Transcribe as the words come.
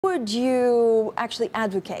Would you actually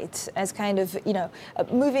advocate as kind of,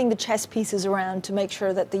 moving the chess pieces around to make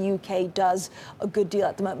sure that the UK does a good deal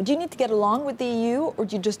at the moment? Do you need to get along with the EU, or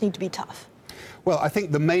do you just need to be tough? Well, I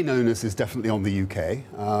think the main onus is definitely on the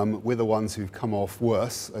UK. We're the ones who've come off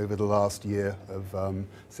worse over the last year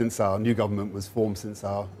since our new government was formed, since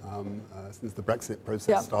the Brexit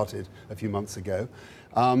process started a few months ago.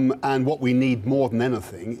 And what we need more than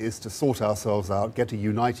anything is to sort ourselves out, get a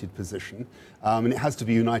united position, and it has to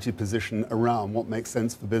be a united position around what makes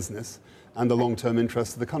sense for business and the long-term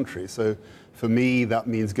interests of the country. So for me, that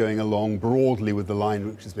means going along broadly with the line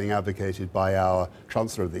which is being advocated by our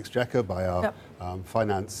Chancellor of the Exchequer, by our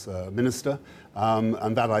Finance Minister,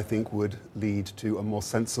 and that, I think, would lead to a more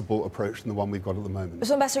sensible approach than the one we've got at the moment.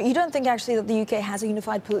 So, Ambassador, you don't think actually that the UK has a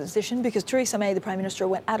unified position? Because Theresa May, the Prime Minister,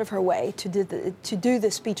 went out of her way to do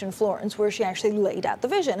this speech in Florence where she actually laid out the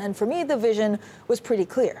vision. And for me, the vision was pretty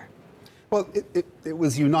clear. Well, it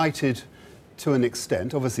was united to an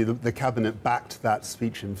extent. Obviously, the Cabinet backed that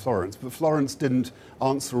speech in Florence, but Florence didn't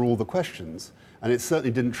answer all the questions, and it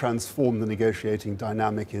certainly didn't transform the negotiating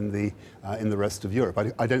dynamic in the rest of Europe.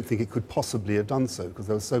 I don't think it could possibly have done so, because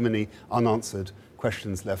there were so many unanswered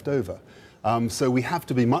questions left over. So we have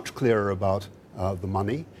to be much clearer about the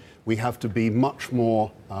money. We have to be much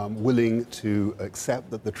more willing to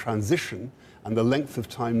accept that the transition and the length of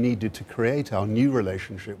time needed to create our new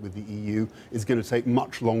relationship with the EU is going to take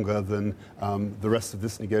much longer than the rest of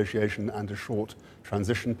this negotiation and a short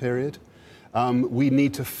transition period. We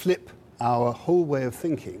need to flip our whole way of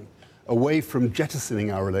thinking away from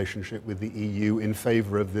jettisoning our relationship with the EU in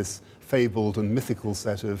favour of this fabled and mythical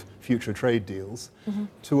set of future trade deals,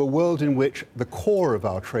 to a world in which the core of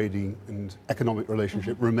our trading and economic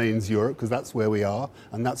relationship remains Europe, because that's where we are,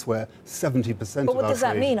 and that's where 70% of our trade... But what does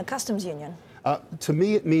that mean, a customs union? To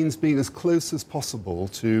me, it means being as close as possible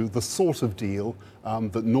to the sort of deal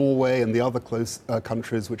that Norway and the other close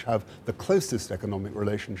countries which have the closest economic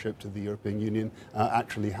relationship to the European Union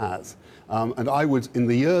actually has. And I would, in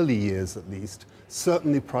the early years at least,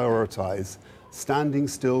 certainly prioritise standing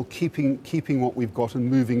still, keeping what we've got and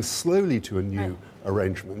moving slowly to a new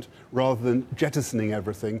arrangement, rather than jettisoning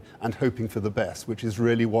everything and hoping for the best, which is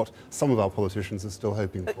really what some of our politicians are still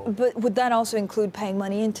hoping for. But would that also include paying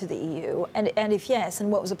money into the EU? And if yes, then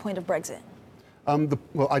what was the point of Brexit?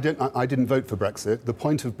 Well, I didn't vote for Brexit. The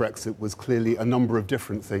point of Brexit was clearly a number of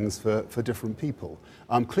different things for different people.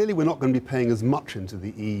 Clearly, we're not going to be paying as much into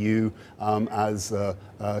the EU as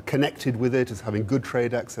connected with it, as having good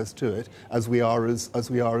trade access to it, as we are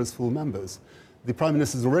as full members. The Prime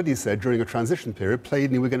Minister has already said during a transition period,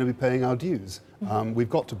 plainly, we're going to be paying our dues. We've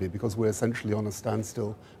got to be, because we're essentially on a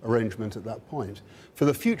standstill arrangement at that point. For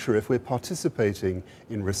the future, if we're participating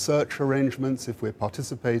in research arrangements, if we're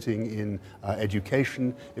participating in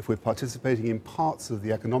education, if we're participating in parts of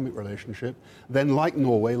the economic relationship, then like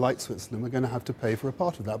Norway, like Switzerland, we're going to have to pay for a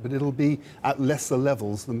part of that, but it'll be at lesser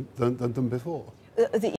levels than before.